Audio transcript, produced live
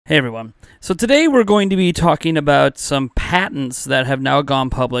Hey everyone. So today we're going to be talking about some patents that have now gone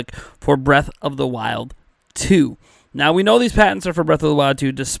public for Breath of the Wild 2. Now we know these patents are for Breath of the Wild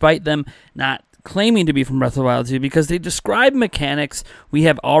 2 despite them not claiming to be from Breath of the Wild 2 because they describe mechanics we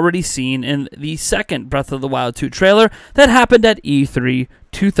have already seen in the second Breath of the Wild 2 trailer that happened at E3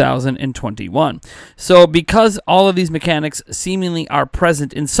 2021. So because all of these mechanics seemingly are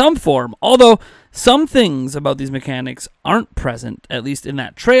present in some form, although some things about these mechanics aren't present, at least in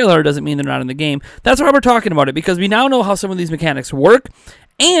that trailer, doesn't mean they're not in the game. That's why we're talking about it, because we now know how some of these mechanics work,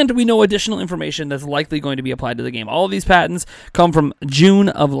 and we know additional information that's likely going to be applied to the game. All of these patents come from June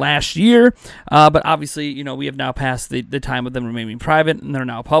of last year, but obviously, you know, we have now passed the time of them remaining private, and they're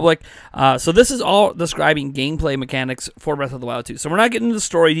now public. So this is all describing gameplay mechanics for Breath of the Wild 2. So we're not getting into the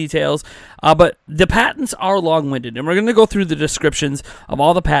story details, but the patents are long-winded, and we're going to go through the descriptions of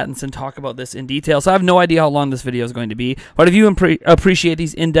all the patents and talk about this in detail. So I have no idea how long this video is going to be, but if you appreciate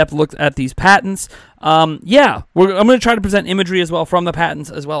these in-depth looks at these patents, I'm going to try to present imagery as well from the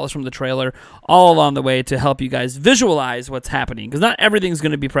patents as well as from the trailer all along the way to help you guys visualize what's happening, because not everything's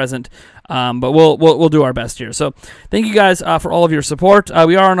going to be present, but we'll do our best here. So thank you guys for all of your support.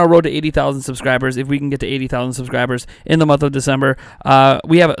 We are on our road to 80,000 subscribers. If we can get to 80,000 subscribers in the month of December,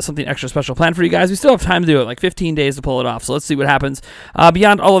 we have something extra special planned for you guys. We still have time to do it, like 15 days to pull it off, so let's see what happens.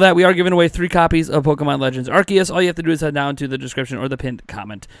 Beyond all of that, we are giving away 3 copies of Pokemon Legends Arceus. All you have to do is head down to the description or the pinned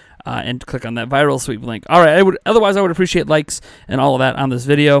comment and click on that viral sweep link. All right, otherwise I would appreciate likes and all of that on this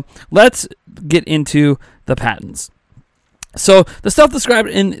video. Let's get into the patents. So the stuff described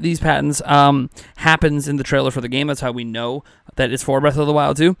in these patents happens in the trailer for the game. That's how we know that it's for Breath of the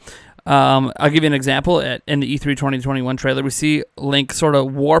Wild 2. I'll give you an example. In the E3 2021 trailer, we see Link sort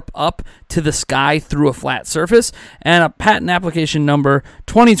of warp up to the sky through a flat surface, and a patent application number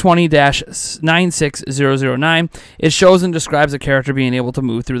 2020-96009. It shows and describes a character being able to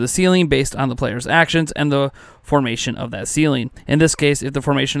move through the ceiling based on the player's actions and the formation of that ceiling. In this case, if the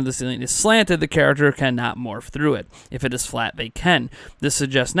formation of the ceiling is slanted, the character cannot morph through it. If it is flat, they can. This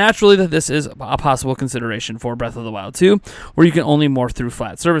suggests naturally that this is a possible consideration for Breath of the Wild 2, where you can only morph through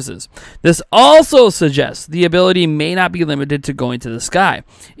flat surfaces. This also suggests the ability may not be limited to going to the sky.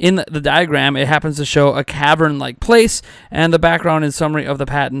 In the diagram, it happens to show a cavern-like place, and the background and summary of the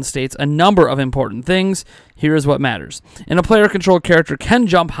patent states a number of important things. Here is what matters. And a player-controlled character can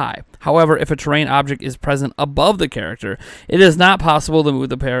jump high. However, if a terrain object is present above the character, it is not possible to move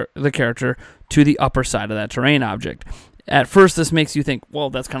the character to the upper side of that terrain object. At first, this makes you think, well,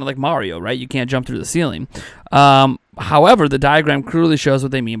 that's kind of like Mario, right? You can't jump through the ceiling. However, the diagram clearly shows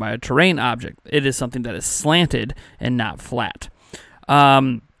what they mean by a terrain object. It is something that is slanted and not flat.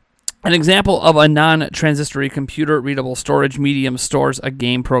 An example of a non-transitory computer-readable storage medium stores a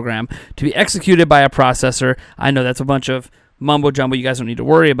game program to be executed by a processor. I know that's a bunch of mumbo-jumbo you guys don't need to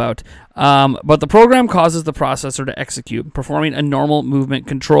worry about. But the program causes the processor to execute, performing a normal movement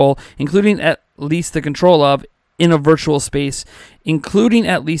control, including at least the control of in a virtual space, including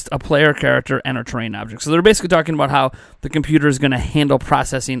at least a player character and a terrain object. So they're basically talking about how the computer is going to handle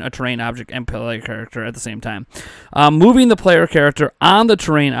processing a terrain object and player character at the same time. Moving the player character on the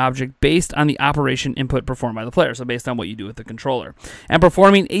terrain object based on the operation input performed by the player, so based on what you do with the controller. And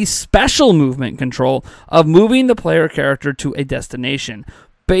performing a special movement control of moving the player character to a destination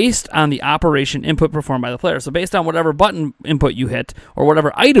based on the operation input performed by the player. So based on whatever button input you hit or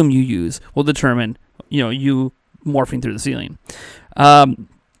whatever item you use will determine, you morphing through the ceiling.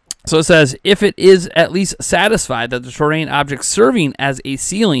 So it says, if it is at least satisfied that the terrain object serving as a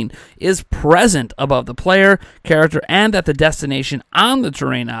ceiling is present above the player character and that the destination on the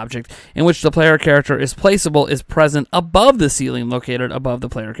terrain object in which the player character is placeable is present above the ceiling located above the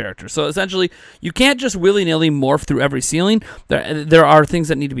player character. So essentially, you can't just willy-nilly morph through every ceiling. There are things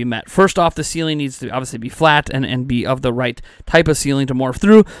that need to be met. First off, the ceiling needs to obviously be flat and be of the right type of ceiling to morph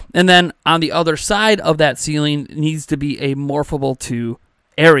through. And then on the other side of that ceiling needs to be a morphable to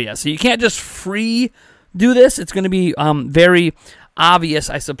area. So you can't just free do this. It's going to be very obvious,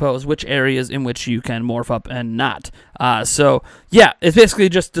 I suppose, which areas in which you can morph up and not. So yeah, it's basically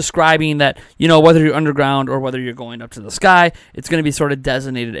just describing that, whether you're underground or whether you're going up to the sky, it's going to be sort of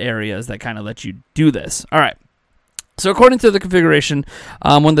designated areas that kind of let you do this. All right. So according to the configuration,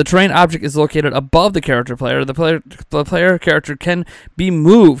 when the terrain object is located above the character player, the player character can be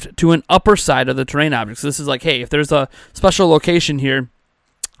moved to an upper side of the terrain object. So this is like, hey, if there's a special location here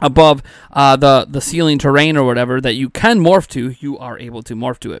above the ceiling terrain or whatever that you can morph to, you are able to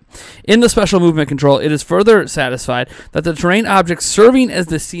morph to it. In the special movement control, it is further satisfied that the terrain object serving as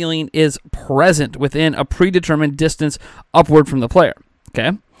the ceiling is present within a predetermined distance upward from the player.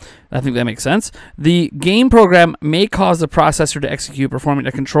 Okay? I think that makes sense. The game program may cause the processor to execute, performing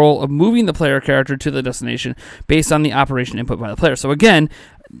a control of moving the player character to the destination based on the operation input by the player. So again,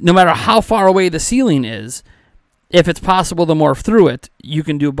 no matter how far away the ceiling is, if it's possible to morph through it, you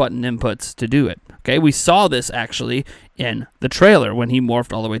can do button inputs to do it. Okay, we saw this actually in the trailer when he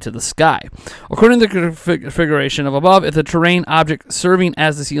morphed all the way to the sky. According to the configuration of above, if the terrain object serving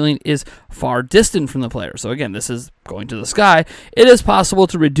as the ceiling is far distant from the player, so again, this is going to the sky, it is possible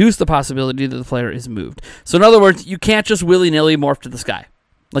to reduce the possibility that the player is moved. So in other words, you can't just willy-nilly morph to the sky.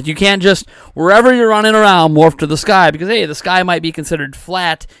 Like, you can't just, wherever you're running around, morph to the sky, because, hey, the sky might be considered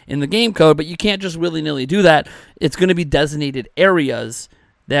flat in the game code, but you can't just willy-nilly do that. It's going to be designated areas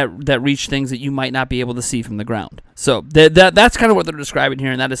that reach things that you might not be able to see from the ground. So that's kind of what they're describing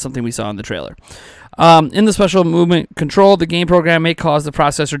here, and that is something we saw in the trailer. In the special movement control, the game program may cause the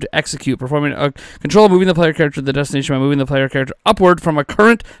processor to execute, performing a control moving the player character to the destination by moving the player character upward from a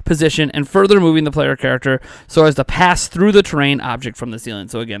current position and further moving the player character so as to pass through the terrain object from the ceiling.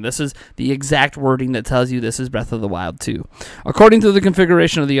 So again, this is the exact wording that tells you this is Breath of the Wild 2. According to the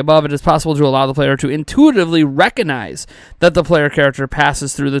configuration of the above, it is possible to allow the player to intuitively recognize that the player character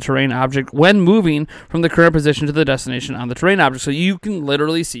passes through the terrain object when moving from the current position to the destination on the terrain object. So you can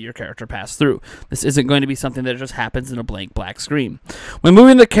literally see your character pass through. This isn't going to be something that just happens in a blank black screen. When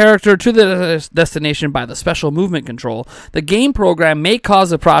moving the character to the destination by the special movement control, the game program may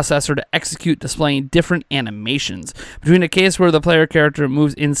cause the processor to execute displaying different animations between a case where the player character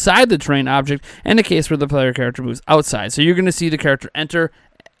moves inside the terrain object and a case where the player character moves outside. So you're going to see the character enter,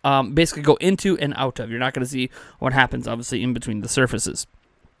 basically go into and out of. You're not going to see what happens, obviously, in between the surfaces.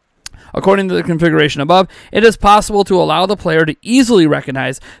 According to the configuration above, it is possible to allow the player to easily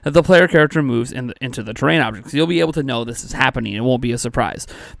recognize that the player character moves into the terrain object. So you'll be able to know this is happening. It won't be a surprise.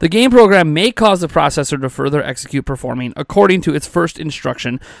 The game program may cause the processor to further execute performing according to its first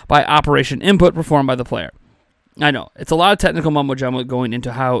instruction by operation input performed by the player. I know, it's a lot of technical mumbo-jumbo going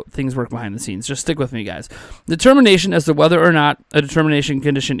into how things work behind the scenes. Just stick with me, guys. Determination as to whether or not a determination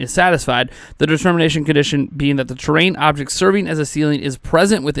condition is satisfied, the determination condition being that the terrain object serving as a ceiling is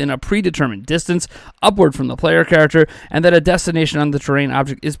present within a predetermined distance upward from the player character, and that a destination on the terrain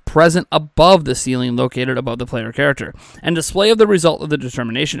object is present above the ceiling located above the player character. And display of the result of the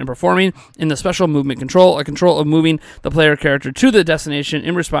determination and performing in the special movement control, a control of moving the player character to the destination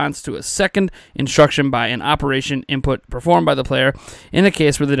in response to a second instruction by an operation input performed by the player in the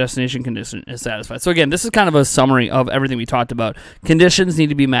case where the destination condition is satisfied. So again, this is kind of a summary of everything we talked about. Conditions need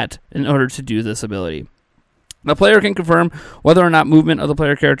to be met in order to do this ability. The player can confirm whether or not movement of the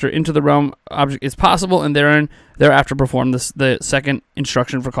player character into the realm object is possible, and thereafter perform the second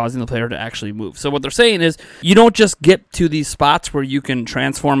instruction for causing the player to actually move. So what they're saying is, you don't just get to these spots where you can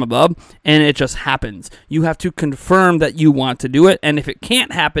transform above, and it just happens. You have to confirm that you want to do it, and if it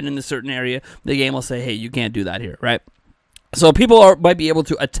can't happen in a certain area, the game will say, hey, you can't do that here, right? So people might be able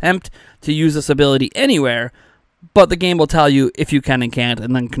to attempt to use this ability anywhere, but the game will tell you if you can and can't,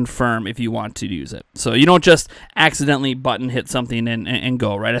 and then confirm if you want to use it. So you don't just accidentally button hit something and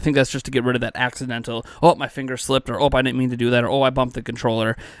go, right? I think that's just to get rid of that accidental, oh, my finger slipped, or oh, I didn't mean to do that, or oh, I bumped the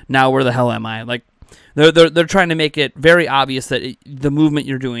controller. Now where the hell am I? Like, they're trying to make it very obvious that the movement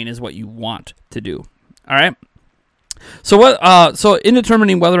you're doing is what you want to do. All right? So in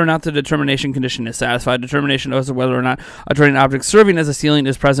determining whether or not the determination condition is satisfied, determination as to whether or not a terrain object serving as a ceiling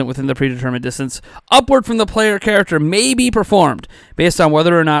is present within the predetermined distance upward from the player character may be performed based on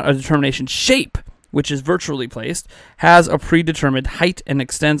whether or not a determination shape, which is virtually placed, has a predetermined height and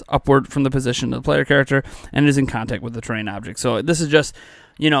extends upward from the position of the player character and is in contact with the terrain object. So this is just,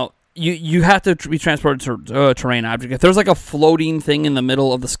 you have to be transported to a terrain object. If there's like a floating thing in the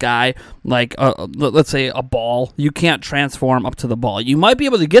middle of the sky, like let's say a ball, you can't transform up to the ball. You might be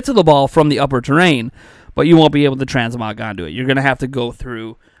able to get to the ball from the upper terrain, but you won't be able to transmog onto it. You're gonna have to go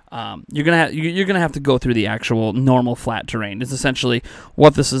through. You're gonna have to go through the actual normal flat terrain. It's essentially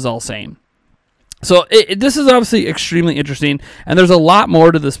what this is all saying. So this is obviously extremely interesting, and there's a lot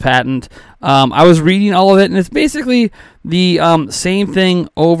more to this patent. I was reading all of it, and it's basically the same thing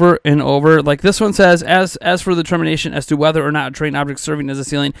over and over. Like this one says, as for the determination as to whether or not a terrain object serving as a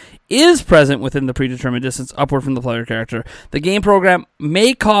ceiling is present within the predetermined distance upward from the player character, the game program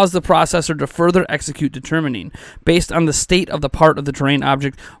may cause the processor to further execute determining based on the state of the part of the terrain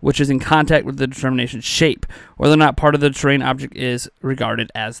object which is in contact with the determination shape, whether or not part of the terrain object is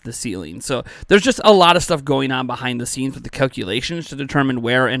regarded as the ceiling. So there's just a lot of stuff going on behind the scenes with the calculations to determine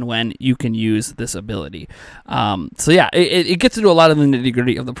where and when you can use this ability. So yeah, it gets into a lot of the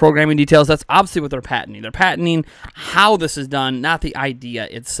nitty-gritty of the programming details. That's obviously what they're patenting. They're patenting how this is done, not the idea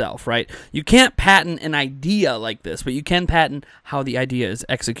itself, right? You can't patent an idea like this, but you can patent how the idea is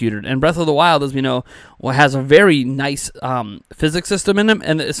executed. And Breath of the Wild, as we know, has a very nice physics system in them,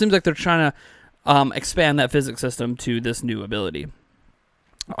 and it seems like they're trying to expand that physics system to this new ability.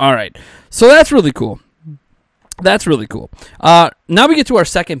 All right, so that's really cool. That's really cool. Now we get to our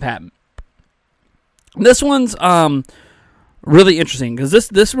second patent. This one's really interesting because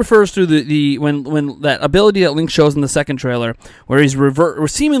this refers to the when that ability that Link shows in the second trailer, where he's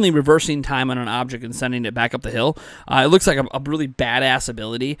seemingly reversing time on an object and sending it back up the hill. It looks like a really badass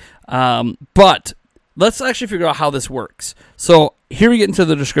ability, but let's actually figure out how this works. So here we get into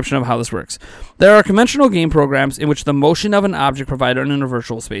the description of how this works. There are conventional game programs in which the motion of an object provided in a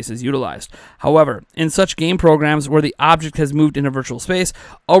virtual space is utilized. However, in such game programs where the object has moved in a virtual space,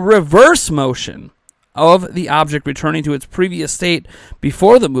 a reverse motion of the object returning to its previous state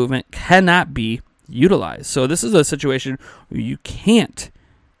before the movement cannot be utilized. So this is a situation where you can't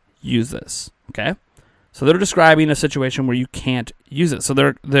use this, okay? So they're describing a situation where you can't use it.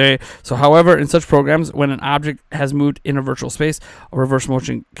 So however, in such programs, when an object has moved in a virtual space, a reverse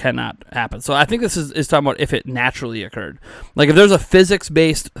motion cannot happen. So I think this is talking about if it naturally occurred. Like if there's a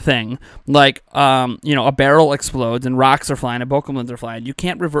physics-based thing, like a barrel explodes and rocks are flying and Pokémon are flying, you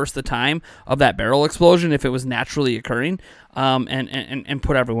can't reverse the time of that barrel explosion if it was naturally occurring, and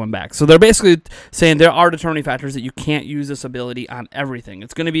put everyone back. So they're basically saying there are determining factors that you can't use this ability on everything.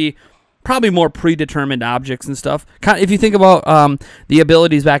 It's going to be probably more predetermined objects and stuff. If you think about the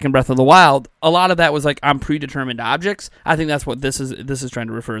abilities back in Breath of the Wild, a lot of that was like on predetermined objects. I think that's what this is trying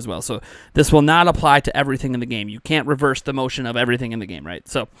to refer as well. So this will not apply to everything in the game. You can't reverse the motion of everything in the game, right?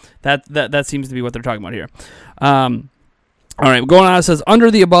 So that seems to be what they're talking about here. All right, going on, it says,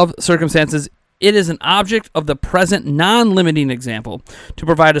 under the above circumstances, it is an object of the present non-limiting example to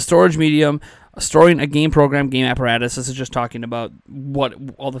provide a storage medium storing a game program, game apparatus. This is just talking about what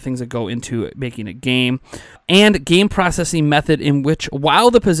all the things that go into making a game, and game processing method in which, while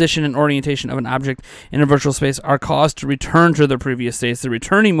the position and orientation of an object in a virtual space are caused to return to their previous states, the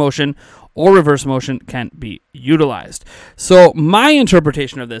returning motion or reverse motion can be utilized. So my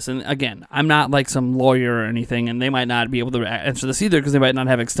interpretation of this, and again, I'm not like some lawyer or anything, and they might not be able to answer this either because they might not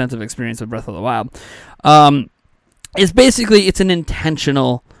have extensive experience with Breath of the Wild, is basically it's an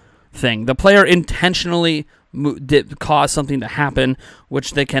intentional thing. The player intentionally cause something to happen,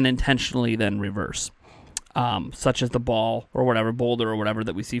 which they can intentionally then reverse, such as the ball or whatever, boulder or whatever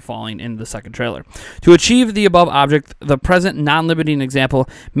that we see falling in the second trailer. To achieve the above object, the present non-limiting example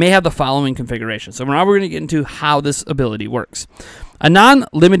may have the following configuration. So now we're going to get into how this ability works. A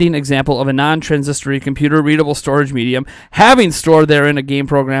non-limiting example of a non-transitory computer-readable storage medium having stored therein a game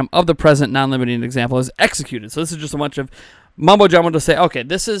program of the present non-limiting example is executed. So this is just a bunch of mumbo-jumbo to say, okay,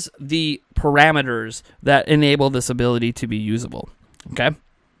 this is the parameters that enable this ability to be usable, okay?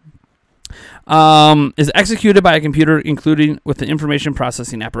 Is executed by a computer, including with the information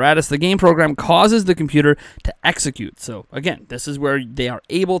processing apparatus. The game program causes the computer to execute. So again, this is where they are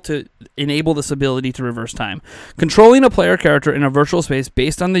able to enable this ability to reverse time. Controlling a player character in a virtual space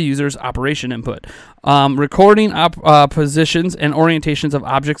based on the user's operation input. Recording positions and orientations of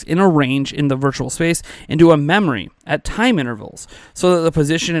objects in a range in the virtual space into a memory at time intervals, so that the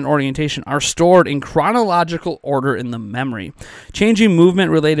position and orientation are stored in chronological order in the memory. Changing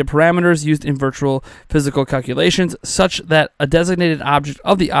movement-related parameters used in virtual physical calculations, such that a designated object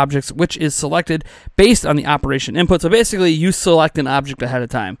of the objects which is selected based on the operation input. So basically, you select an object ahead of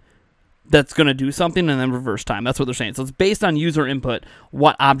time that's going to do something and then reverse time. That's what they're saying. So it's based on user input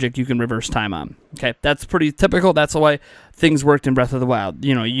what object you can reverse time on. Okay, that's pretty typical. That's the way things worked in Breath of the Wild.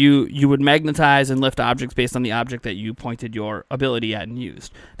 You know, you would magnetize and lift objects based on the object that you pointed your ability at and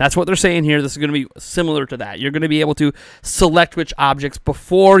used. That's what they're saying here. This is going to be similar to that. You're going to be able to select which objects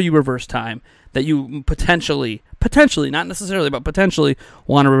before you reverse time that you potentially, not necessarily, but potentially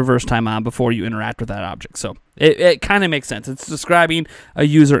want to reverse time on before you interact with that object. So it kind of makes sense. It's describing a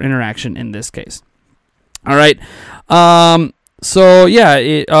user interaction in this case. All right. So yeah,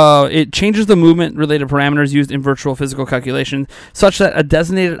 it changes the movement-related parameters used in virtual physical calculations, such that a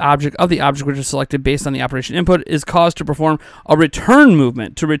designated object of the object which is selected based on the operation input is caused to perform a return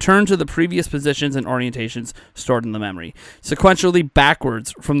movement to return to the previous positions and orientations stored in the memory, sequentially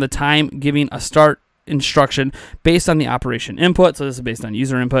backwards from the time giving a start instruction based on the operation input. So this is based on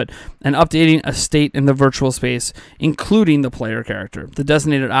user input, and updating a state in the virtual space, including the player character, the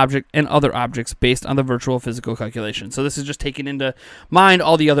designated object, and other objects based on the virtual physical calculation. So this is just taking into mind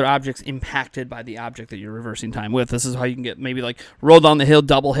all the other objects impacted by the object that you're reversing time with. This is how you can get maybe like roll down the hill,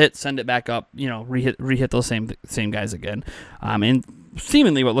 double hit, send it back up, you know, rehit those same guys again, and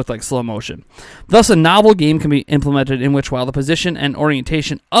seemingly what looked like slow motion. Thus, a novel game can be implemented in which, while the position and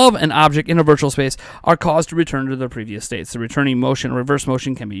orientation of an object in a virtual space are caused to return to their previous states, the returning motion or reverse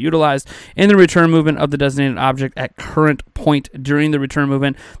motion can be utilized in the return movement of the designated object at current point. During the return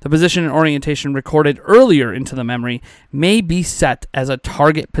movement, the position and orientation recorded earlier into the memory may be set as a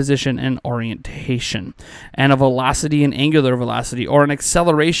target position and orientation, and a velocity and angular velocity, or an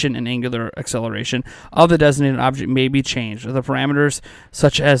acceleration and angular acceleration of the designated object may be changed. The parameters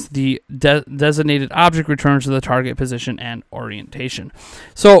such as the designated object returns to the target position and orientation.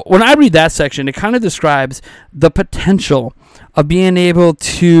 So when I read that section, it kind of describes the potential of being able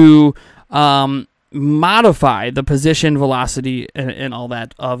to modify the position, velocity, and all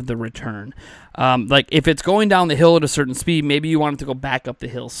that of the return. Like if it's going down the hill at a certain speed, maybe you want it to go back up the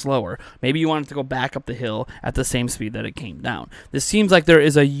hill slower. Maybe you want it to go back up the hill at the same speed that it came down. This seems like there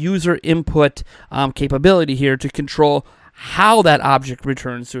is a user input capability here to control how that object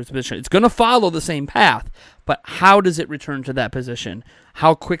returns to its position. It's going to follow the same path, but how does it return to that position?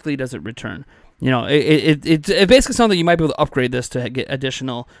 How quickly does it return? You know, it basically sounds like you might be able to upgrade this to get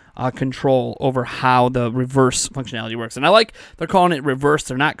additional control over how the reverse functionality works. And I like they're calling it reverse.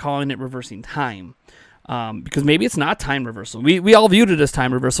 They're not calling it reversing time, because maybe it's not time reversal. We all viewed it as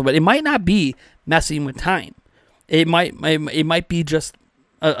time reversal, but it might not be messing with time. It might be just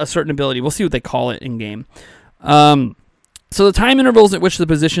a certain ability. We'll see what they call it in game. So the time intervals at which the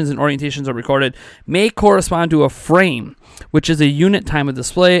positions and orientations are recorded may correspond to a frame, which is a unit time of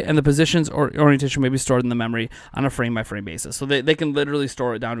display, and the positions or orientation may be stored in the memory on a frame-by-frame basis. So they can literally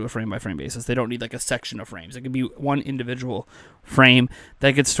store it down to a frame-by-frame basis. They don't need like a section of frames. It could be one individual frame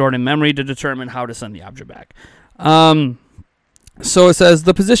that gets stored in memory to determine how to send the object back. So it says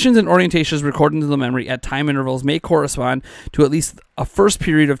the positions and orientations recorded into the memory at time intervals may correspond to at least a first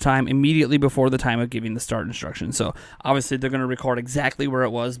period of time immediately before the time of giving the start instruction. So obviously they're going to record exactly where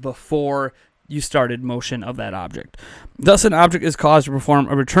it was before you started motion of that object. Thus, an object is caused to perform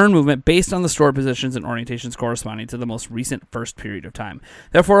a return movement based on the stored positions and orientations corresponding to the most recent first period of time.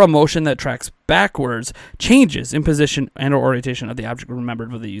 Therefore, a motion that tracks backwards changes in position and or orientation of the object remembered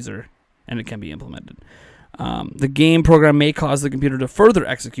by the user, and it can be implemented. The game program may cause the computer to further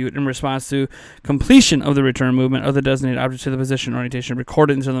execute in response to completion of the return movement of the designated object to the position orientation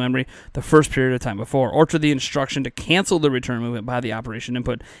recorded into the memory the first period of time before, or to the instruction to cancel the return movement by the operation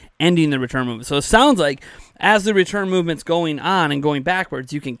input, ending the return movement. So it sounds like as the return movement's going on and going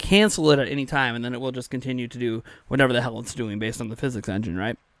backwards, you can cancel it at any time, and then it will just continue to do whatever the hell it's doing based on the physics engine,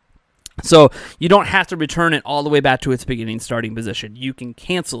 right? So you don't have to return it all the way back to its beginning starting position. You can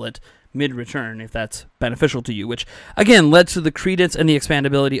cancel it mid-return if that's beneficial to you, which again led to the credence and the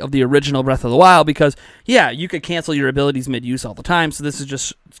expandability of the original Breath of the Wild, because yeah, you could cancel your abilities mid-use all the time. So this is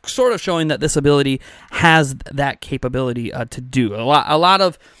just sort of showing that this ability has that capability to do a lot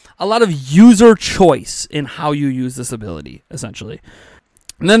of user choice in how you use this ability, essentially.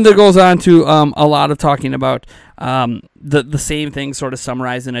 And then there goes on to a lot of talking about the same thing sort of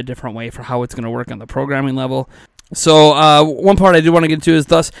summarized in a different way for how it's going to work on the programming level. So one part I do want to get into is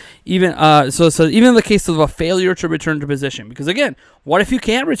thus even so even in the case of a failure to return to position, because again, what if you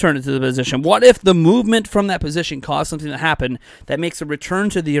can't return it to the position? What if the movement from that position caused something to happen that makes a return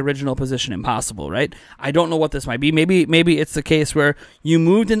to the original position impossible, right? I don't know what this might be. Maybe it's the case where you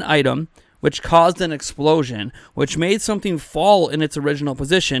moved an item which caused an explosion, which made something fall in its original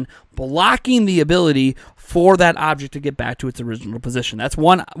position, blocking the ability for that object to get back to its original position. That's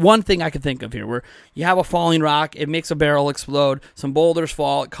one thing I can think of here, where you have a falling rock, it makes a barrel explode, some boulders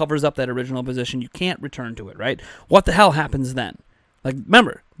fall, it covers up that original position, you can't return to it, right? What the hell happens then? Like,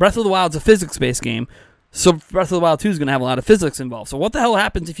 remember, Breath of the Wild is a physics-based game, so Breath of the Wild 2 is going to have a lot of physics involved. So what the hell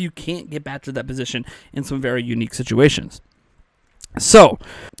happens if you can't get back to that position in some very unique situations? So,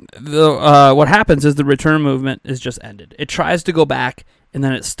 what happens is the return movement is just ended. It tries to go back, and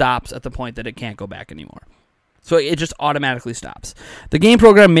then it stops at the point that it can't go back anymore. So it just automatically stops. The game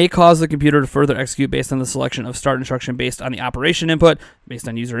program may cause the computer to further execute based on the selection of start instruction based on the operation input, based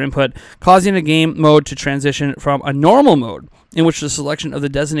on user input, causing a game mode to transition from a normal mode, in which the selection of the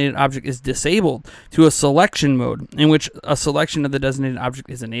designated object is disabled, to a selection mode, in which a selection of the designated object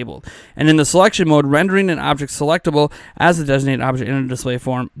is enabled. And in the selection mode, rendering an object selectable as a designated object in a display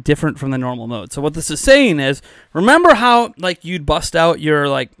form different from the normal mode. So what this is saying is, remember how like you'd bust out your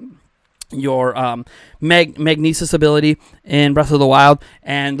your magnesis ability in Breath of the Wild,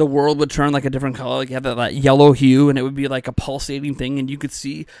 and the world would turn like a different color, like you have that yellow hue, and it would be like a pulsating thing, and you could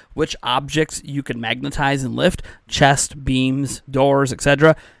see which objects you could magnetize and lift, chest, beams, doors,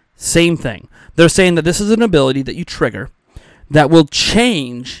 etc. Same thing. They're saying that this is an ability that you trigger that will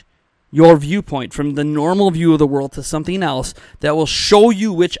change your viewpoint from the normal view of the world to something else that will show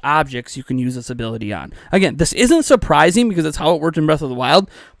you which objects you can use this ability on. Again, this isn't surprising because it's how it worked in Breath of the Wild,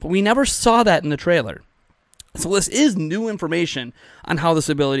 but we never saw that in the trailer. So this is new information on how this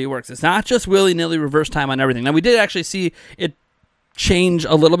ability works. It's not just willy-nilly reverse time on everything. Now, we did actually see it change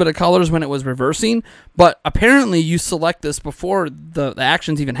a little bit of colors when it was reversing, but apparently you select this before the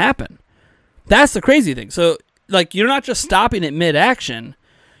actions even happen. That's the crazy thing. So, like, you're not just stopping at mid-action.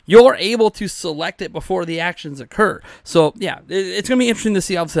 You're able to select it before the actions occur. So, yeah, it's going to be interesting to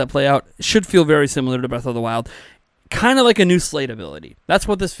see how that play out. It should feel very similar to Breath of the Wild. Kind of like a new Slate ability. That's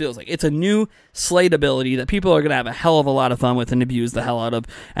what this feels like. It's a new Slate ability that people are going to have a hell of a lot of fun with and abuse the hell out of.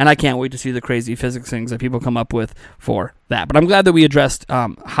 And I can't wait to see the crazy physics things that people come up with for that. But I'm glad that we addressed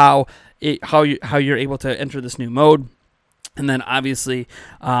how you're able to enter this new mode. And then, obviously,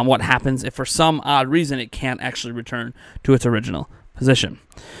 what happens if for some odd reason it can't actually return to its original position.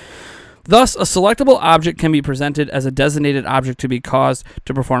 Thus, a selectable object can be presented as a designated object to be caused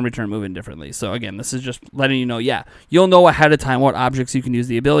to perform return movement differently. So again, this is just letting you know, yeah, you'll know ahead of time what objects you can use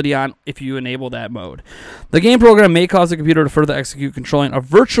the ability on if you enable that mode. The game program may cause the computer to further execute controlling a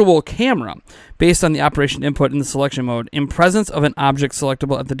virtual camera based on the operation input in the selection mode in presence of an object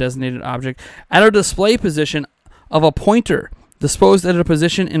selectable at the designated object at a display position of a pointer disposed at a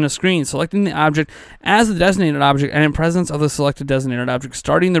position in a screen, selecting the object as the designated object and in presence of the selected designated object,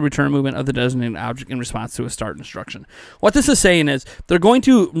 starting the return movement of the designated object in response to a start instruction. What this is saying is they're going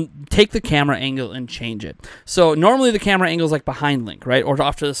to take the camera angle and change it. So normally the camera angle is like behind Link, right? Or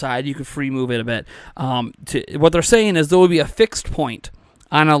off to the side. You could free move it a bit. What they're saying is there will be a fixed point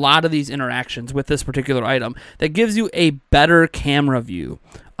on a lot of these interactions with this particular item that gives you a better camera view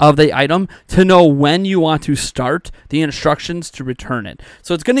of the item to know when you want to start the instructions to return it.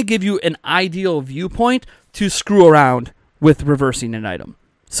 So it's going to give you an ideal viewpoint to screw around with reversing an item.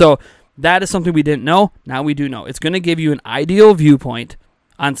 So that is something we didn't know. Now we do know. It's going to give you an ideal viewpoint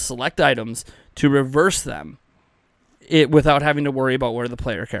on select items to reverse them without having to worry about where the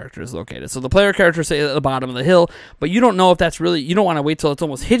player character is located. So the player character is at the bottom of the hill, but you don't know if that's really, you don't want to wait till it's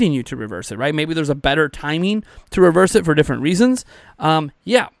almost hitting you to reverse it, right? Maybe there's a better timing to reverse it for different reasons.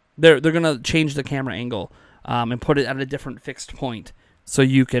 Yeah, they're going to change the camera angle and put it at a different fixed point so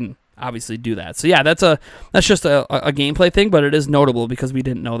you can obviously do that. So yeah, that's just a gameplay thing, but it is notable because we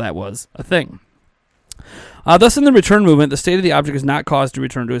didn't know that was a thing. Thus, in the return movement, the state of the object is not caused to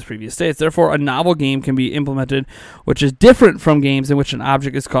return to its previous states. Therefore, a novel game can be implemented which is different from games in which an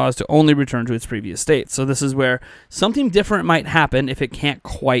object is caused to only return to its previous state. So this is where something different might happen if it can't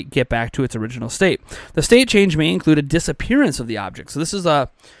quite get back to its original state. The state change may include a disappearance of the object. So this is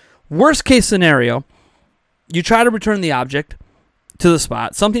a worst-case scenario. You try to return the object to the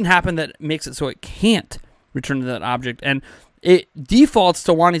spot. Something happened that makes it so it can't return to that object, and it defaults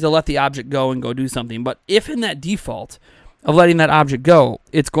to wanting to let the object go and go do something. But if in that default of letting that object go,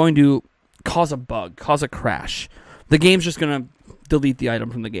 it's going to cause a bug, cause a crash, the game's just going to delete the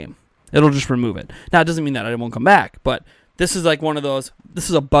item from the game. It'll just remove it. Now, it doesn't mean that item won't come back, but this is like one of those, this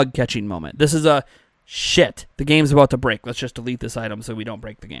is a bug catching moment. This is a, shit, the game's about to break. Let's just delete this item so we don't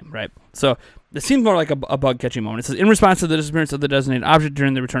break the game, right? So this seems more like a bug catching moment. It says, in response to the disappearance of the designated object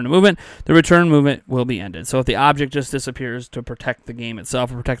during the return to movement, the return movement will be ended. So if the object just disappears to protect the game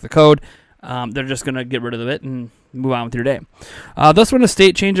itself or protect the code, they're just going to get rid of it and move on with your day. Thus, when a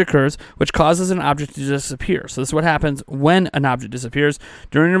state change occurs, which causes an object to disappear. So this is what happens when an object disappears.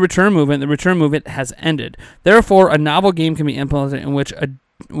 During the return movement has ended. Therefore, a novel game can be implemented in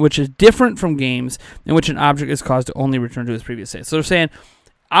which is different from games in which an object is caused to only return to its previous state. So they're saying,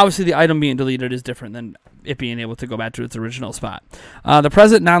 obviously, the item being deleted is different than it being able to go back to its original spot. The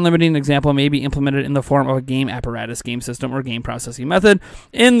present non-limiting example may be implemented in the form of a game apparatus, game system, or game processing method.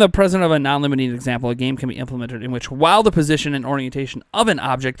 In the present of a non-limiting example, a game can be implemented in which, while the position and orientation of an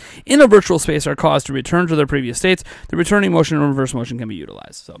object in a virtual space are caused to return to their previous states, the returning motion and reverse motion can be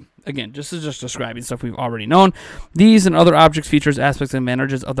utilized. So, again, this is just describing stuff we've already known. These and other objects, features, aspects, and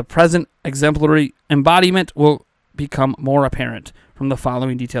advantages of the present exemplary embodiment will become more apparent from the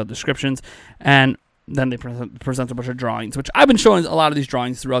following detailed descriptions, and then they present a bunch of drawings, which I've been showing a lot of these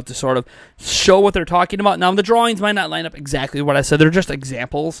drawings throughout to sort of show what they're talking about. Now, the drawings might not line up exactly what I said. They're just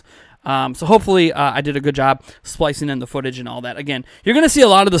examples. So hopefully I did a good job splicing in the footage and all that. Again, you're going to see a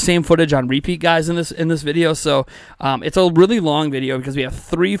lot of the same footage on repeat, guys, in this video. So it's a really long video because we have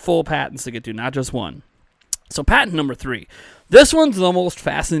 3 full patents to get to, not just one. So patent number 3. This one's the most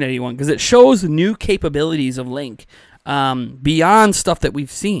fascinating one because it shows new capabilities of Link beyond stuff that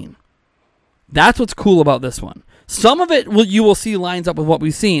we've seen. That's what's cool about this one. Some of it you will see lines up with what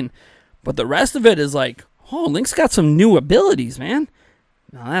we've seen, but the rest of it is like, oh, Link's got some new abilities, man.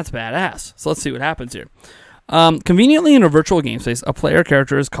 Now that's badass. So let's see what happens here. Conveniently in a virtual game space, a player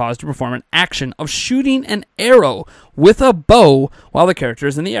character is caused to perform an action of shooting an arrow with a bow while the character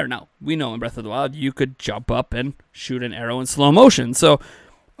is in the air. Now, we know in Breath of the Wild you could jump up and shoot an arrow in slow motion. So,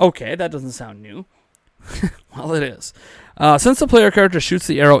 okay, that doesn't sound new. Well, it is. Since the player character shoots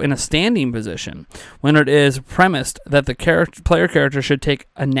the arrow in a standing position, when it is premised that the player character should take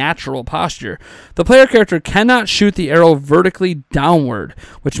a natural posture, the player character cannot shoot the arrow vertically downward,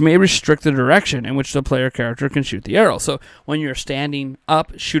 which may restrict the direction in which the player character can shoot the arrow. So when you're standing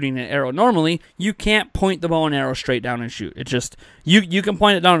up shooting an arrow normally, you can't point the bow and arrow straight down and shoot. It just, you can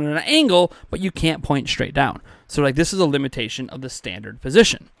point it down at an angle, but you can't point straight down. So like this is a limitation of the standard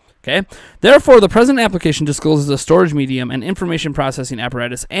position. Okay. Therefore, the present application discloses a storage medium, an information processing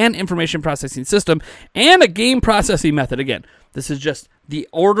apparatus, and information processing system, and a game processing method. Again, this is just the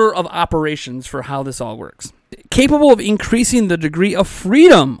order of operations for how this all works. Capable of increasing the degree of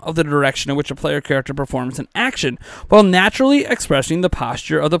freedom of the direction in which a player character performs an action, while naturally expressing the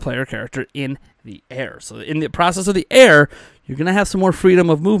posture of the player character in the air. So in the process of the air, you're going to have some more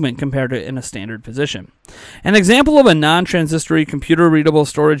freedom of movement compared to in a standard position. An example of a non-transistory computer-readable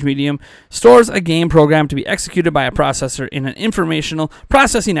storage medium stores a game program to be executed by a processor in an informational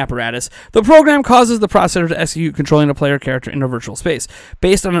processing apparatus. The program causes the processor to execute controlling a player character in a virtual space,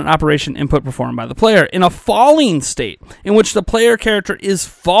 based on an operation input performed by the player. In a falling state, in which the player character is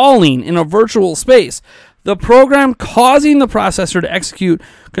falling in a virtual space, the program causing the processor to execute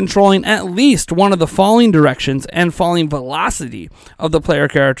controlling at least one of the falling directions and falling velocity of the player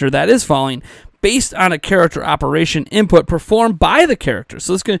character that is falling based on a character operation input performed by the character.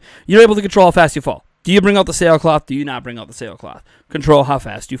 So you're able to control how fast you fall. Do you bring out the sailcloth? Do you not bring out the sailcloth? Control how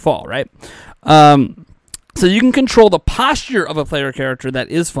fast you fall, right? So you can control the posture of a player character that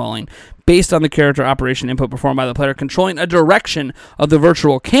is falling based on the character operation input performed by the player, controlling a direction of the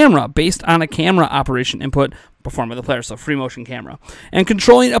virtual camera based on a camera operation input performed by the player, so free motion camera, and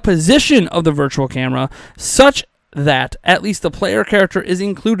controlling a position of the virtual camera such that at least the player character is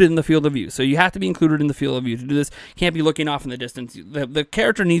included in the field of view. So you have to be included in the field of view to do this. You can't be looking off in the distance. The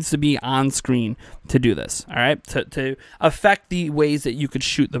character needs to be on screen to do this, all right, to affect the ways that you could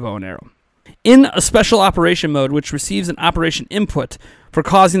shoot the bow and arrow. In a special operation mode, which receives an operation input for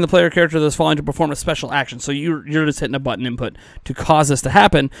causing the player character that is falling to perform a special action. So you're just hitting a button input to cause this to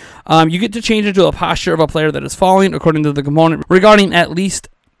happen. You get to change into a posture of a player that is falling according to the component regarding at least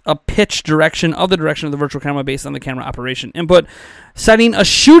a pitch direction of the virtual camera based on the camera operation input, setting a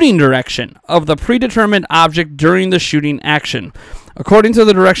shooting direction of the predetermined object during the shooting action, according to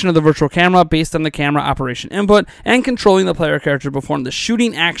the direction of the virtual camera based on the camera operation input, and controlling the player character to perform the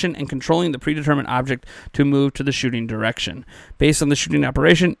shooting action and controlling the predetermined object to move to the shooting direction based on the shooting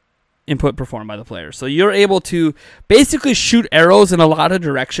operation input performed by the player. So you're able to basically shoot arrows in a lot of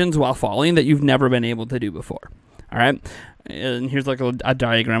directions while falling that you've never been able to do before. All right. And here's like a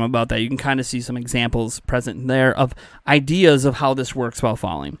diagram about that. You can kind of see some examples present there of ideas of how this works while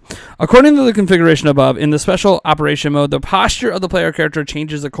falling. According to the configuration above, in the special operation mode, the posture of the player character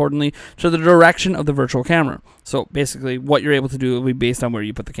changes accordingly to the direction of the virtual camera. So basically, what you're able to do will be based on where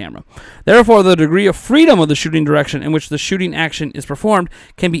you put the camera. Therefore, the degree of freedom of the shooting direction in which the shooting action is performed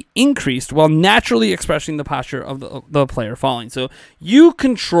can be increased while naturally expressing the posture of the player falling. So you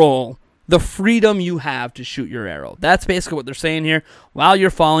control the freedom you have to shoot your arrow. That's basically what they're saying here. While you're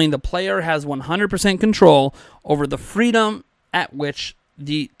falling, the player has 100% control over the freedom at which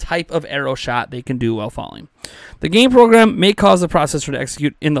the type of arrow shot they can do while falling. The game program may cause the processor to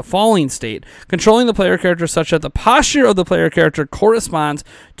execute in the falling state, controlling the player character such that the posture of the player character corresponds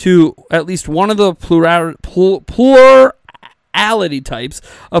to at least one of the plurality types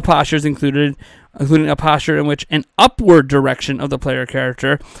of postures including a posture in which an upward direction of the player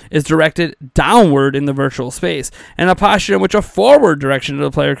character is directed downward in the virtual space, and a posture in which a forward direction of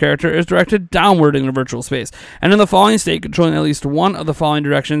the player character is directed downward in the virtual space, and in the falling state, controlling at least one of the falling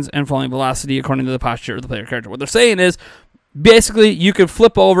directions and falling velocity according to the posture of the player character. What they're saying is, Basically, you could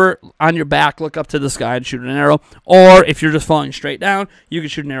flip over on your back, look up to the sky, and shoot an arrow. Or if you're just falling straight down, you can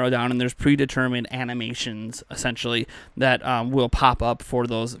shoot an arrow down, and there's predetermined animations, essentially, that will pop up for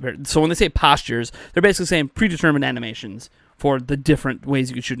those. So when they say postures, they're basically saying predetermined animations for the different ways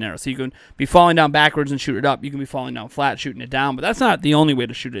you can shoot an arrow. So you can be falling down backwards and shoot it up. You can be falling down flat, shooting it down. But that's not the only way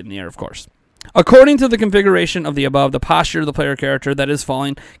to shoot it in the air, of course. According to the configuration of the above, the posture of the player character that is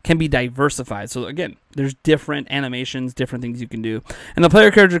falling can be diversified. So again, there's different animations, different things you can do. And the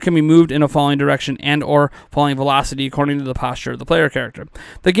player character can be moved in a falling direction and or falling velocity according to the posture of the player character.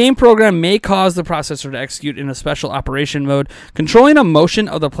 The game program may cause the processor to execute in a special operation mode, controlling a motion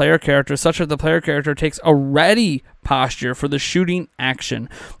of the player character such that the player character takes a ready posture for the shooting action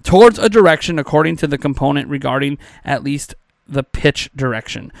towards a direction according to the component regarding at least the pitch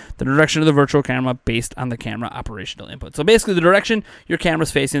direction, the direction of the virtual camera based on the camera operational input. So basically the direction your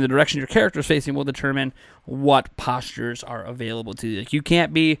camera's facing, the direction your character's facing will determine what postures are available to you. Like you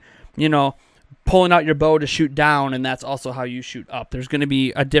can't be, pulling out your bow to shoot down and that's also how you shoot up. There's going to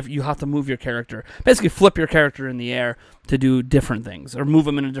be you have to move your character. Basically flip your character in the air to do different things or move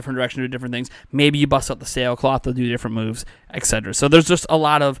them in a different direction to do different things. Maybe you bust out the sailcloth to do different moves, etc. So there's just a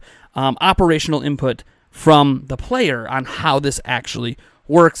lot of operational input from the player on how this actually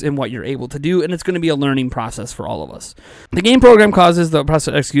works and what you're able to do, and it's going to be a learning process for all of us. The game program causes the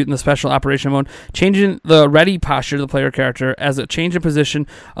process to execute in the special operation mode, changing the ready posture of the player character as a change in position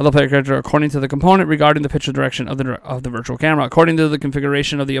of the player character according to the component regarding the pitch or direction of the virtual camera. According to the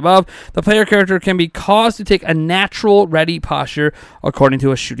configuration of the above, the player character can be caused to take a natural ready posture according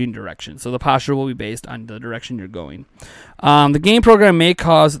to a shooting direction. So the posture will be based on the direction you're going. The game program may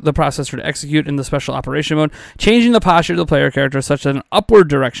cause the processor to execute in the special operation mode, changing the posture of the player character such that an upward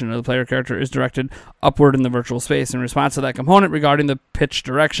direction of the player character is directed upward in the virtual space. In response to that component regarding the pitch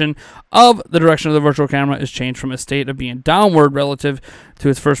direction of the virtual camera is changed from a state of being downward relative to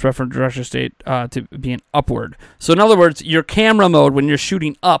its first reference direction state to being upward. So in other words, your camera mode when you're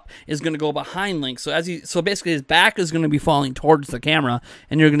shooting up is going to go behind Link. So basically his back is going to be falling towards the camera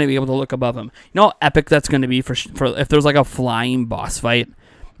and you're going to be able to look above him. You know how epic that's going to be for if there's like a flying boss fight?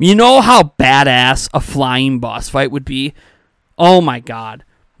 You know how badass a flying boss fight would be? Oh my god.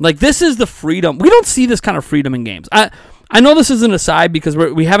 Like this is the freedom. We don't see this kind of freedom in games. I know this is an aside because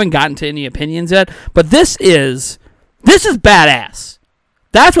we haven't gotten to any opinions yet, but this is badass.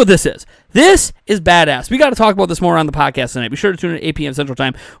 That's what this is. This is badass. We got to talk about this more on the podcast tonight. Be sure to tune in at 8 p.m. Central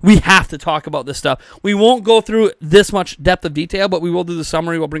Time. We have to talk about this stuff. We won't go through this much depth of detail, but we will do the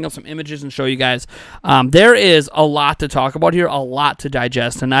summary. We'll bring up some images and show you guys. There is a lot to talk about here, a lot to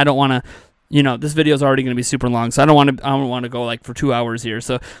digest, and I don't want to, this video is already going to be super long, so I don't want to go like for 2 hours here.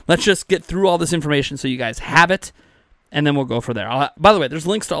 So let's just get through all this information so you guys have it. And then we'll go for there. By the way, there's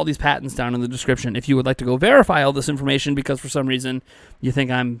links to all these patents down in the description if you would like to go verify all this information because for some reason you think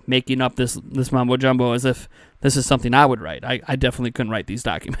I'm making up this mumbo jumbo as if this is something I would write. I definitely couldn't write these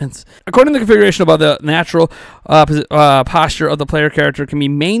documents. According to the configuration above, the natural posture of the player character can be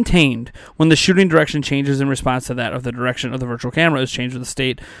maintained when the shooting direction changes in response to that of the direction of the virtual camera is changed with the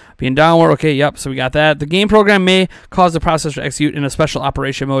state being downward. Okay, yep, so we got that. The game program may cause the processor to execute in a special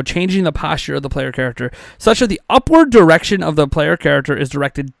operation mode, changing the posture of the player character such that the upward direction of the player character is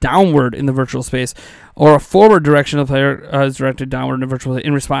directed downward in the virtual space, or a forward direction of the player is directed downward in the virtual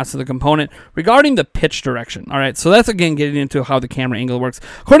in response to the component regarding the pitch direction. All right, so that's again getting into how the camera angle works.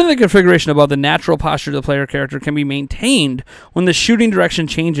 According to the configuration above, the natural posture of the player character can be maintained when the shooting direction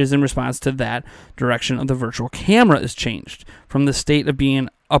changes in response to that direction of the virtual camera is changed from the state of being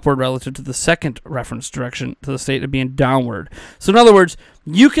upward relative to the second reference direction to the state of being downward. So in other words,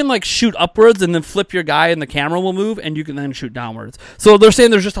 you can like shoot upwards and then flip your guy and the camera will move and you can then shoot downwards. So they're saying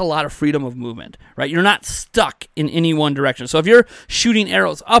there's just a lot of freedom of movement, right? You're not stuck in any one direction. So if you're shooting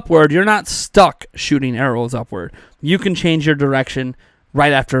arrows upward, you're not stuck shooting arrows upward. You can change your direction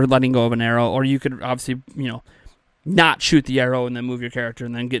right after letting go of an arrow, or you could obviously, not shoot the arrow and then move your character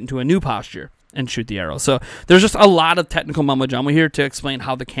and then get into a new posture and shoot the arrow. So there's just a lot of technical mumbo jumbo here to explain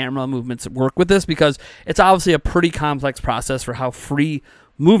how the camera movements work with this, because it's obviously a pretty complex process for how free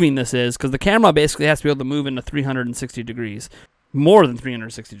moving this is, because the camera basically has to be able to move into 360 degrees, more than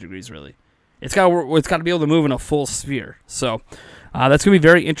 360 degrees really. It's got to be able to move in a full sphere. So that's going to be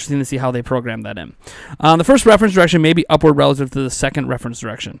very interesting to see how they program that in. The first reference direction may be upward relative to the second reference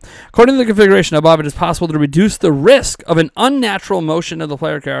direction. According to the configuration above, it is possible to reduce the risk of an unnatural motion of the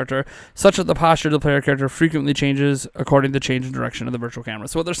player character, such that the posture of the player character frequently changes according to the change in direction of the virtual camera.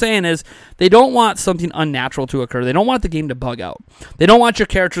 So what they're saying is they don't want something unnatural to occur. They don't want the game to bug out. They don't want your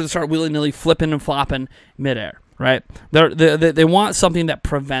character to start willy-nilly flipping and flopping midair. right? They want something that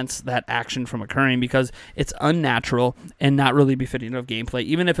prevents that action from occurring because it's unnatural and not really befitting of gameplay,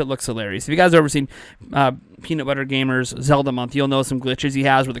 even if it looks hilarious. If you guys have ever seen Peanut Butter Gamer's Zelda month, you'll know some glitches he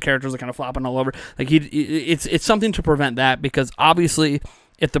has where the characters are kind of flopping all over. Like it's something to prevent that, because obviously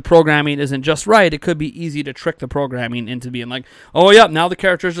if the programming isn't just right, it could be easy to trick the programming into being like, oh, yeah, now the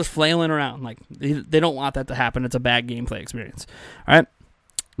character is just flailing around. Like, they don't want that to happen. It's a bad gameplay experience. All right?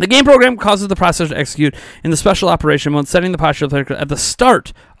 The game program causes the processor to execute in the special operation mode, setting the posture of the player at the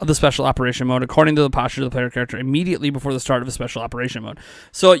start of the special operation mode according to the posture of the player character immediately before the start of a special operation mode.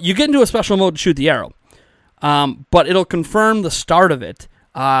 So you get into a special mode to shoot the arrow, but it'll confirm the start of it,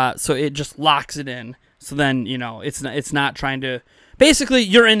 so it just locks it in. So then, you know, it's not trying to... Basically,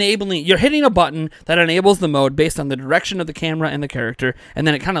 you're hitting a button that enables the mode based on the direction of the camera and the character, and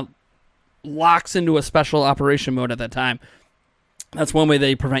then it kind of locks into a special operation mode at that time. That's one way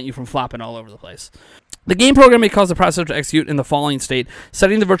they prevent you from flopping all over the place. The game program may cause the processor to execute in the following state,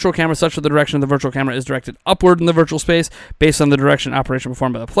 setting the virtual camera such that the direction of the virtual camera is directed upward in the virtual space based on the direction operation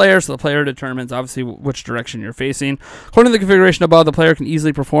performed by the player, so the player determines, obviously, which direction you're facing. According to the configuration above, the player can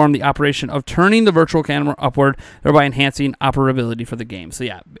easily perform the operation of turning the virtual camera upward, thereby enhancing operability for the game. So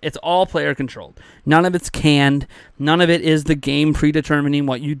yeah, it's all player controlled. None of it's canned. None of it is the game predetermining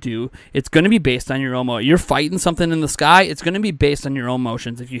what you do. It's going to be based on your own motion. You're fighting something in the sky, it's going to be based on your own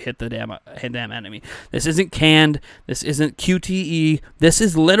motions if you hit the damn enemy. This isn't canned. This isn't QTE. This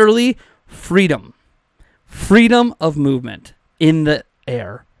is literally freedom. Freedom of movement in the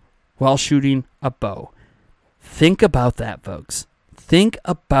air while shooting a bow. Think about that, folks. Think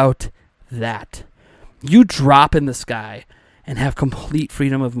about that. You drop in the sky and have complete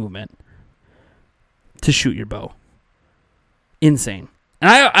freedom of movement to shoot your bow. Insane. And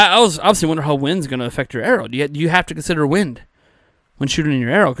I was obviously wonder how wind's going to affect your arrow. Do you have to consider wind when shooting in your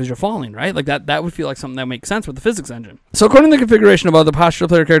arrow because you're falling, right? Like that would feel like something that makes sense with the physics engine. So according to the configuration above, the posture of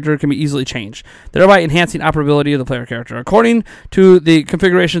the player character can be easily changed, thereby enhancing operability of the player character. According to the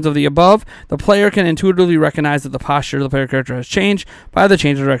configurations of the above, the player can intuitively recognize that the posture of the player character has changed by the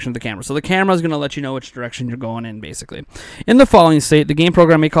change of direction of the camera. So the camera is going to let you know which direction you're going in, basically. In the following state, the game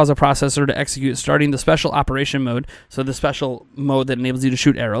program may cause a processor to execute starting the special operation mode, so the special mode that enables you to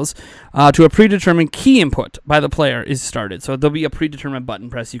shoot arrows, to a predetermined key input by the player is started. So there'll be a predetermined button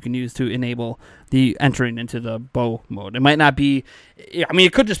press you can use to enable the entering into the bow mode. It might not be, I mean,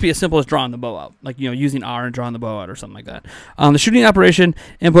 it could just be as simple as drawing the bow out, like, you know, using R and drawing the bow out or something like that. The shooting operation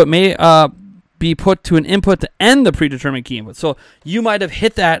input may be put to an input to end the predetermined key input. So you might have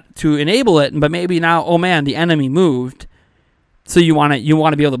hit that to enable it, but maybe now, oh man, the enemy moved. So you want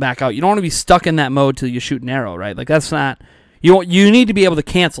to be able to back out. You don't want to be stuck in that mode till you shoot an arrow, right? Like that's not. You need to be able to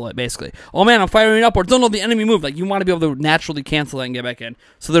cancel it, basically. Oh, man, I'm firing upwards. Don't know the enemy moved. Like, you want to be able to naturally cancel it and get back in.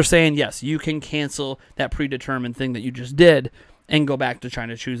 So they're saying, yes, you can cancel that predetermined thing that you just did and go back to trying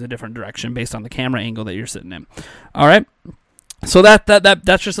to choose a different direction based on the camera angle that you're sitting in. All right? So that's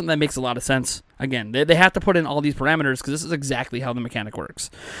just something that makes a lot of sense. Again, they have to put in all these parameters because this is exactly how the mechanic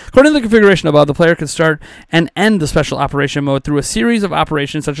works. According to the configuration above, the player can start and end the special operation mode through a series of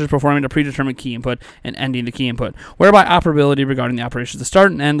operations such as performing a predetermined key input and ending the key input, whereby operability regarding the operations to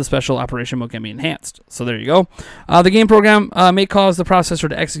start and end the special operation mode can be enhanced. So there you go. The game program may cause the processor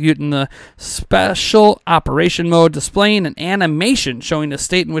to execute in the special operation mode, displaying an animation showing the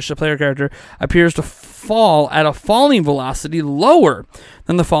state in which the player character appears to fall at a falling velocity lower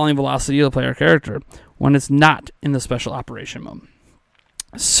than the falling velocity of the player character when it's not in the special operation mode.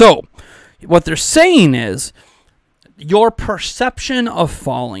 So, what they're saying is your perception of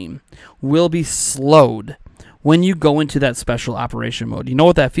falling will be slowed when you go into that special operation mode. You know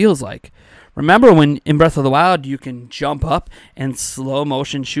what that feels like? Remember when in Breath of the Wild you can jump up and slow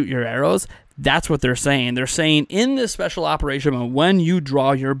motion shoot your arrows? That's what they're saying. They're saying in this special operation mode, when you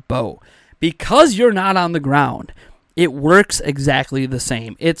draw your bow, because you're not on the ground, it works exactly the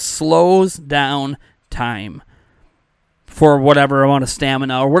same. It slows down time for whatever amount of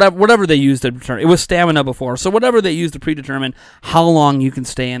stamina or whatever they used to determine. It was stamina before, so whatever they used to predetermine how long you can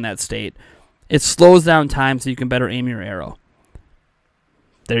stay in that state. It slows down time so you can better aim your arrow.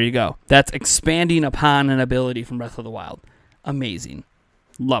 There you go. That's expanding upon an ability from Breath of the Wild. Amazing.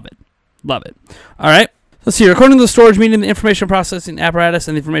 Love it. Love it. All right. Let's see here. According to the storage medium, the information processing apparatus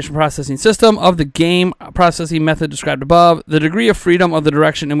and the information processing system of the game processing method described above, the degree of freedom of the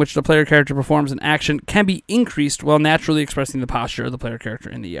direction in which the player character performs an action can be increased while naturally expressing the posture of the player character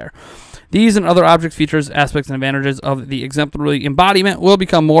in the air. These and other object features, aspects, and advantages of the exemplary embodiment will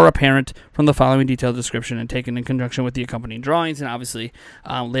become more apparent from the following detailed description and taken in conjunction with the accompanying drawings, and obviously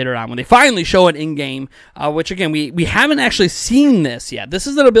later on when they finally show it in-game, which, again, we haven't actually seen this yet. This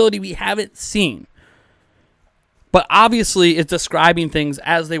is an ability we haven't seen. But obviously, it's describing things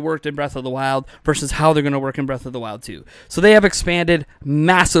as they worked in Breath of the Wild versus how they're going to work in Breath of the Wild 2. So they have expanded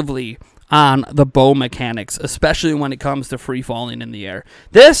massively on the bow mechanics, especially when it comes to free falling in the air.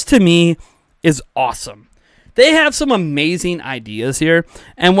 This, to me, is awesome. They have some amazing ideas here,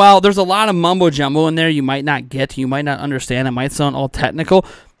 and while there's a lot of mumbo-jumbo in there you might not get, you might not understand, it might sound all technical,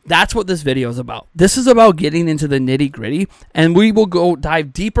 that's what this video is about. This is about getting into the nitty-gritty, and we will go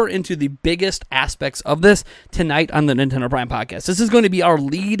dive deeper into the biggest aspects of this tonight on the Nintendo Prime Podcast. This is going to be our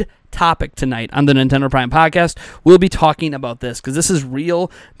lead topic tonight on the Nintendo Prime Podcast. We'll be talking about this because this is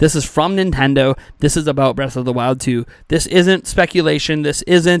real. This is from Nintendo. This is about Breath of the Wild 2. This isn't speculation. This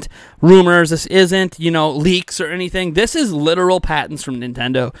isn't rumors. This isn't, leaks or anything. This is literal patents from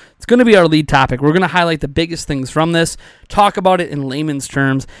Nintendo. It's going to be our lead topic. We're going to highlight the biggest things from this, talk about it in layman's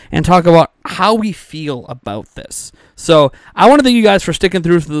terms, and talk about how we feel about this. So I want to thank you guys for sticking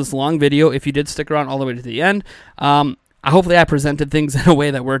through for this long video. If you did stick around all the way to the end, hopefully I presented things in a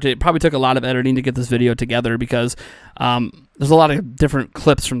way that worked. It probably took a lot of editing to get this video together because there's a lot of different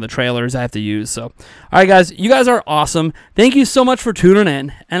clips from the trailers I have to use. So, all right, guys, you guys are awesome. Thank you so much for tuning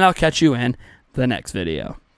in, and I'll catch you in the next video.